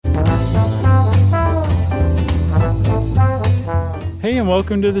Hey, and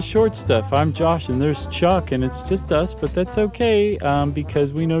welcome to the Short Stuff. I'm Josh, and there's Chuck, and it's just us, but that's okay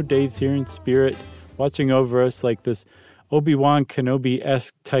because we know Dave's here in spirit, watching over us like this Obi-Wan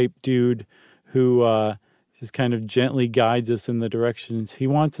Kenobi-esque type dude who just kind of gently guides us in the directions he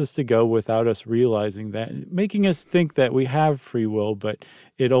wants us to go without us realizing that, making us think that we have free will, but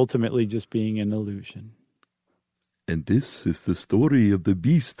it ultimately just being an illusion. And this is the story of the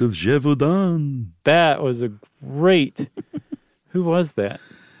beast of Gevaudan. That was a great... Who was that?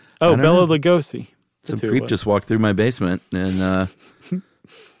 Oh, Bela Lugosi. Some creep just walked through my basement and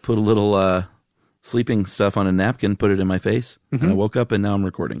put a little sleeping stuff on a napkin, put it in my face, and I woke up and now I'm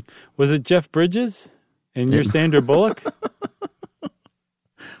recording. Was it Jeff Bridges and you're Sandra Bullock?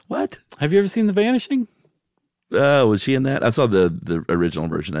 What? Have you ever seen The Vanishing? Was she in that? I saw the original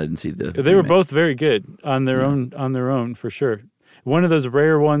version. I didn't see the They were both very good on their own for sure. One of those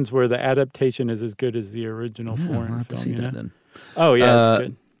rare ones where the adaptation is as good as the original foreign I'll have to film. see that then. Oh yeah, that's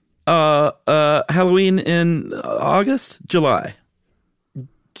good. Halloween in July.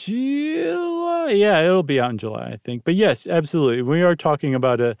 Yeah, it'll be out in July, I think. But yes, absolutely. We are talking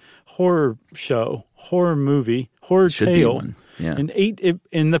about a horror show, horror movie, horror Should tale. Be one. Yeah.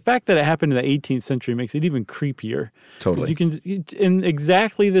 And the fact that it happened in the 18th century makes it even creepier. Totally. You can, in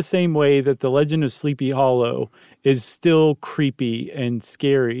exactly the same way that the Legend of Sleepy Hollow is still creepy and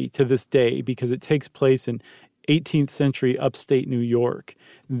scary to this day because it takes place in 18th century upstate New York.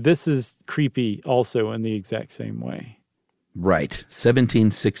 This is creepy also in the exact same way. Right.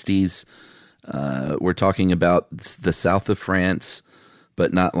 1760s. We're talking about the south of France,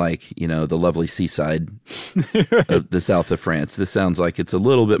 but not like, the lovely seaside Right. of the south of France. This sounds like it's a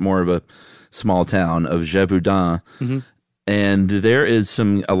little bit more of a small town of Gevaudan. Mm-hmm. And there is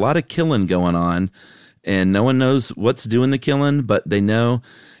a lot of killing going on, and no one knows what's doing the killing, but they know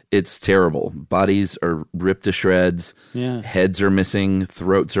it's terrible. Bodies are ripped to shreds. Yeah. Heads are missing.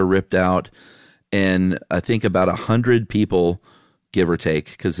 Throats are ripped out. And I think about 100 people, give or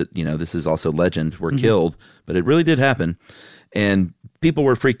take, because this is also legend, were killed, but it really did happen. And people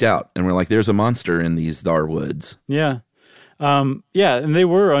were freaked out and were like, there's a monster in these Thar woods. Yeah. And they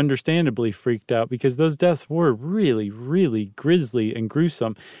were understandably freaked out because those deaths were really, really grisly and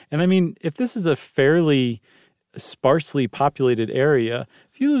gruesome. And I mean, if this is a fairly sparsely populated area,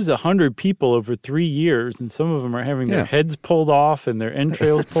 if you lose 100 people over 3 years and some of them are having their heads pulled off and their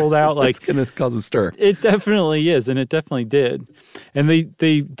entrails pulled out, it's going to cause a stir. It definitely is, and it definitely did. And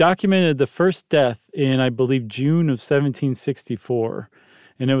they documented the first death in, I believe, June of 1764.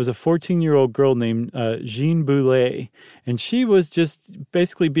 And it was a 14-year-old girl named Jean Boulet. And she was just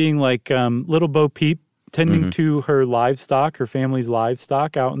basically being like little Bo Peep, tending to her livestock, her family's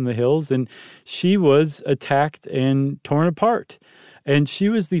livestock out in the hills. And she was attacked and torn apart. And she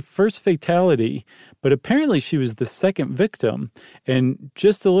was the first fatality, but apparently she was the second victim. And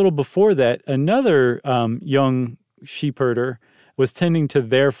just a little before that, another young sheep herder was tending to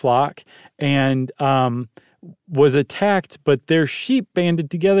their flock and was attacked, but their sheep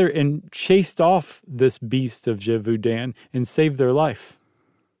banded together and chased off this beast of Gevaudan and saved their life.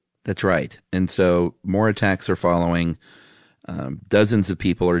 That's right. And so more attacks are following. Dozens of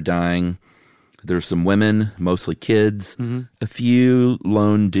people are dying. There's some women, mostly kids, a few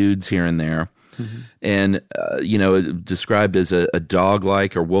lone dudes here and there. And, described as a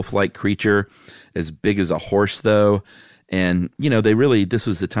dog-like or wolf-like creature, as big as a horse, though. And, this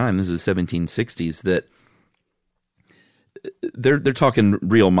was the time, this is the 1760s, that they're talking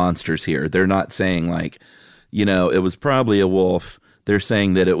real monsters here. They're not saying like, it was probably a wolf. They're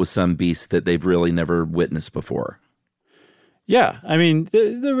saying that it was some beast that they've really never witnessed before. Yeah, I mean,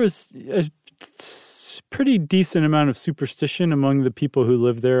 there was a pretty decent amount of superstition among the people who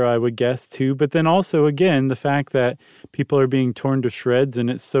live there, I would guess, too. But then also, again, the fact that people are being torn to shreds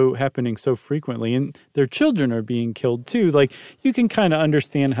and it's so happening so frequently, and their children are being killed, too. Like, you can kind of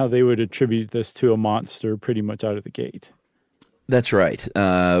understand how they would attribute this to a monster pretty much out of the gate. That's right.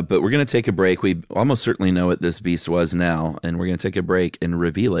 But we're going to take a break. We almost certainly know what this beast was now, and we're going to take a break and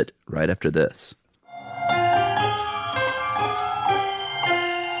reveal it right after this.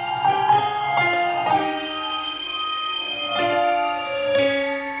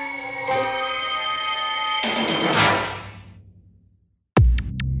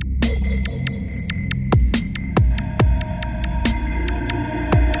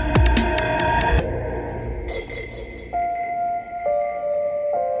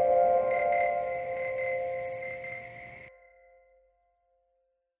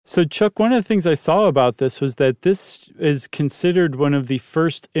 So, Chuck, one of the things I saw about this was that this is considered one of the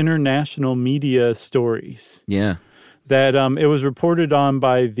first international media stories. Yeah. That it was reported on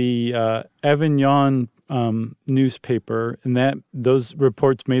by the Avignon newspaper, and those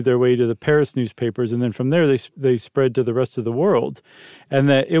reports made their way to the Paris newspapers, and then from there they spread to the rest of the world, and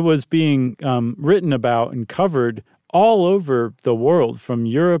that it was being written about and covered all over the world, from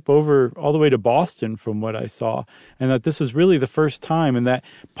Europe over all the way to Boston, from what I saw, and that this was really the first time, and that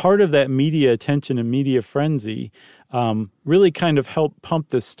part of that media attention and media frenzy really kind of helped pump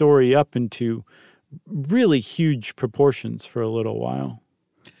this story up into really huge proportions for a little while.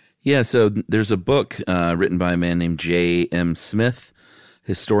 Yeah, so there's a book written by a man named J.M. Smith,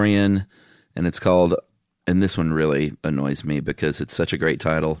 historian, and it's called, and this one really annoys me because it's such a great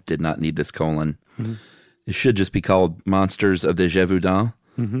title, did not need this colon. Mm-hmm. It should just be called Monsters of the Gevaudan,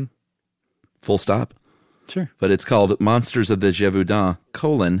 full stop. Sure. But it's called Monsters of the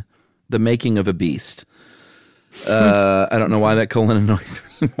Gevaudan, the making of a beast. I don't know why that colon annoys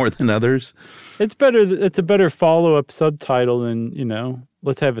me more than others. It's better. It's a better follow-up subtitle than,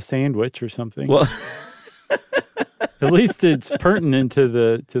 let's have a sandwich or something. Well, at least it's pertinent to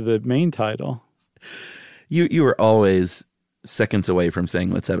the main title. You were always seconds away from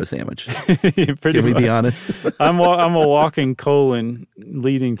saying, let's have a sandwich. Can we be honest? I'm a walking colon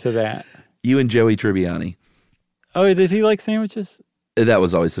leading to that. You and Joey Tribbiani. Oh, did he like sandwiches? That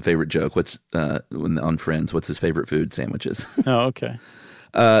was always the favorite joke. On Friends, what's his favorite food? Sandwiches. Oh, okay.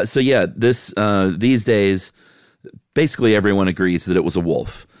 So yeah, these days, basically everyone agrees that it was a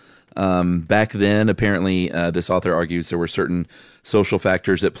wolf. Back then, apparently, this author argues there were certain social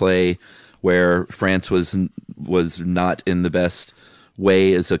factors at play where France was not in the best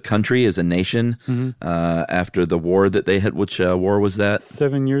way as a country, as a nation, after the war that they had. Which war was that?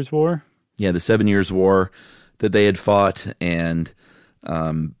 7 Years' War? Yeah, the 7 Years' War that they had fought, and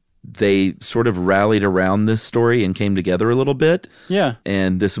they sort of rallied around this story and came together a little bit. Yeah.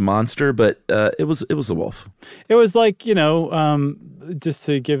 And this monster, but it was a wolf. It was like, just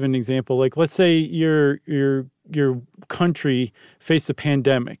to give an example, like let's say your country faced a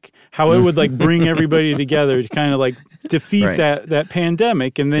pandemic, how it would like bring everybody together to kind of like defeat that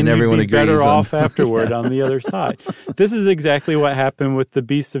pandemic, and then everyone you'd be agrees better on off afterward on the other side. This is exactly what happened with the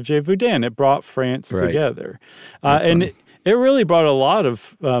Beast of Gevaudan. It brought France together. And it really brought a lot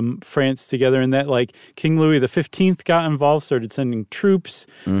of France together, in that like King Louis XV got involved, started sending troops.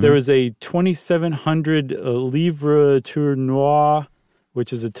 There was a 2,700 livres tournois,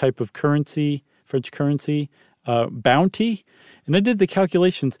 which is a type of currency, French currency, bounty. And I did the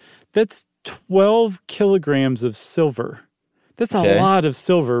calculations. That's 12 kilograms of silver. That's a lot of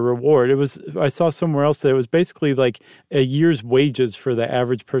silver reward. I saw somewhere else that it was basically like a year's wages for the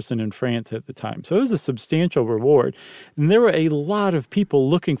average person in France at the time. So it was a substantial reward. And there were a lot of people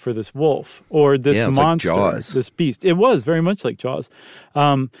looking for this wolf or this monster, like Jaws. This beast. It was very much like Jaws.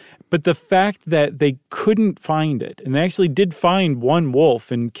 But the fact that they couldn't find it, and they actually did find one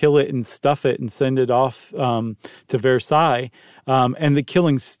wolf and kill it and stuff it and send it off to Versailles, and the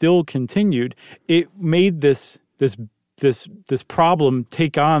killing still continued, it made this problem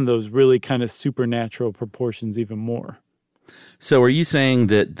take on those really kind of supernatural proportions even more. So are you saying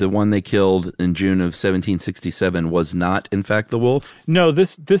that the one they killed in June of 1767 was not, in fact, the wolf? No,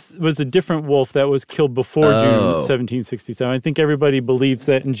 this was a different wolf that was killed before June 1767. I think everybody believes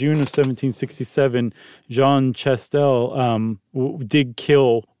that in June of 1767, Jean Chastel did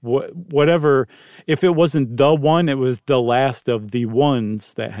kill whatever. If it wasn't the one, it was the last of the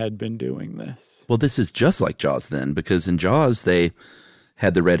ones that had been doing this. Well, this is just like Jaws then, because in Jaws, they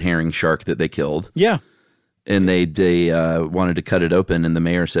had the red herring shark that they killed. Yeah. And they wanted to cut it open, and the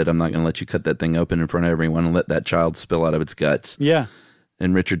mayor said, I'm not going to let you cut that thing open in front of everyone and let that child spill out of its guts. Yeah.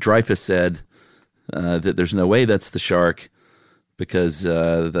 And Richard Dreyfuss said that there's no way that's the shark, because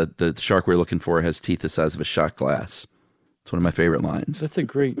the shark we're looking for has teeth the size of a shot glass. It's one of my favorite lines. It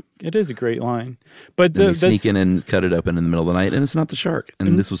is a great line. But they sneak in and cut it open in the middle of the night, and it's not the shark,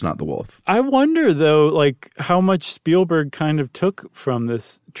 and this was not the wolf. I wonder, though, like how much Spielberg kind of took from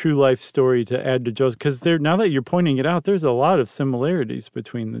this true life story to add to Jaws, because now that you're pointing it out, there's a lot of similarities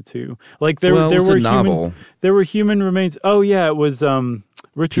between the two. Like there were novel. There were human remains. Oh yeah, it was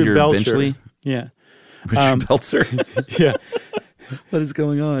Richard Peter Belcher. Benchley? Yeah, Richard Belzer. Yeah. What is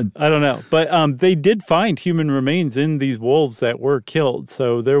going on? I don't know. But they did find human remains in these wolves that were killed.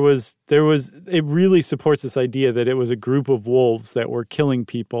 So it really supports this idea that it was a group of wolves that were killing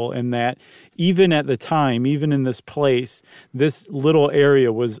people, and that even at the time, even in this place, this little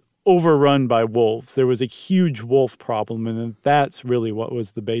area was overrun by wolves. There was a huge wolf problem, and that's really what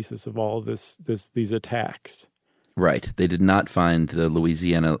was the basis of all of these attacks. Right. They did not find the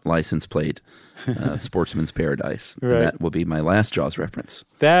Louisiana license plate, Sportsman's Paradise. Right. And that will be my last Jaws reference.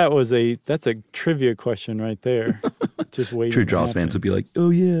 That's a trivia question right there. Just waiting. True Jaws fans would be like, oh,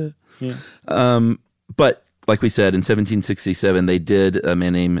 yeah. Yeah. But like we said, in 1767, they did a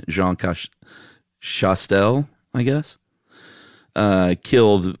man named Jean Chastel, I guess,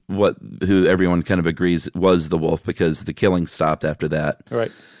 killed who everyone kind of agrees was the wolf, because the killing stopped after that.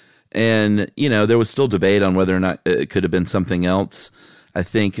 Right. And, there was still debate on whether or not it could have been something else. I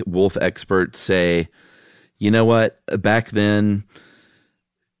think wolf experts say, you know what, back then,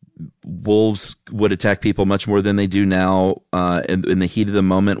 wolves would attack people much more than they do now. In the heat of the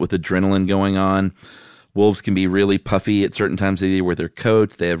moment with adrenaline going on, wolves can be really puffy at certain times of the year with their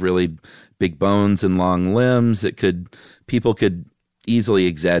coat. They have really big bones and long limbs. People could easily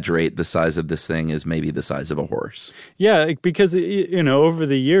exaggerate the size of this thing as maybe the size of a horse. Yeah, because, over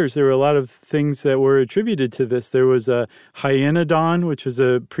the years, there were a lot of things that were attributed to this. There was a hyenodon, which was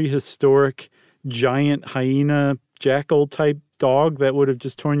a prehistoric giant hyena jackal type dog that would have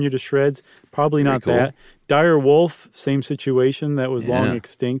just torn you to shreds. Probably not Very cool. that. Dire wolf, same situation, that was long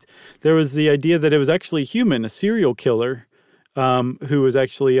extinct. There was the idea that it was actually human, a serial killer, who was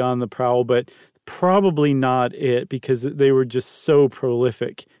actually on the prowl, but probably not it, because they were just so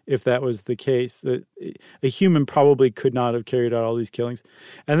prolific. If that was the case, that a human probably could not have carried out all these killings.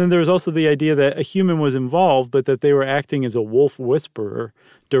 And then there was also the idea that a human was involved, but that they were acting as a wolf whisperer,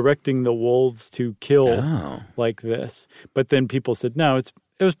 directing the wolves to kill like this. But then people said, no, it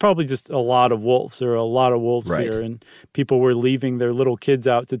was probably just a lot of wolves. There are a lot of wolves here, and people were leaving their little kids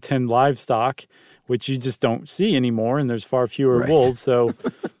out to tend livestock, which you just don't see anymore, and there's far fewer wolves. So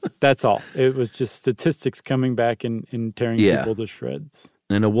that's all. It was just statistics coming back and tearing people to shreds.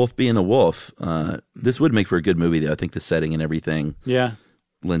 And a wolf being a wolf, this would make for a good movie, though. I think the setting and everything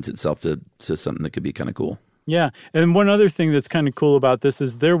lends itself to something that could be kind of cool. Yeah. And one other thing that's kind of cool about this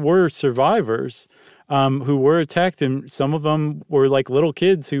is there were survivors who were attacked, and some of them were like little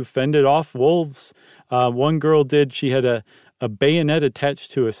kids who fended off wolves. One girl did. She had a bayonet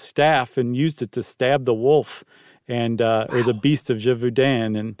attached to a staff and used it to stab the wolf and or the beast of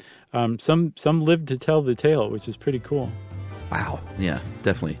Gevaudan. And some lived to tell the tale, which is pretty cool. Wow. Yeah,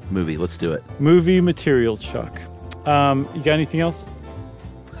 definitely. Movie. Let's do it. Movie material, Chuck. You got anything else?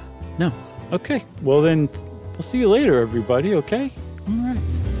 No. Okay. Well, then we'll see you later, everybody. Okay? All right.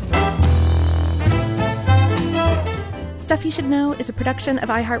 Stuff You Should Know is a production of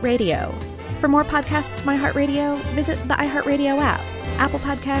iHeartRadio. For more podcasts from iHeartRadio, visit the iHeartRadio app, Apple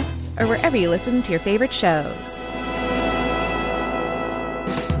Podcasts, or wherever you listen to your favorite shows.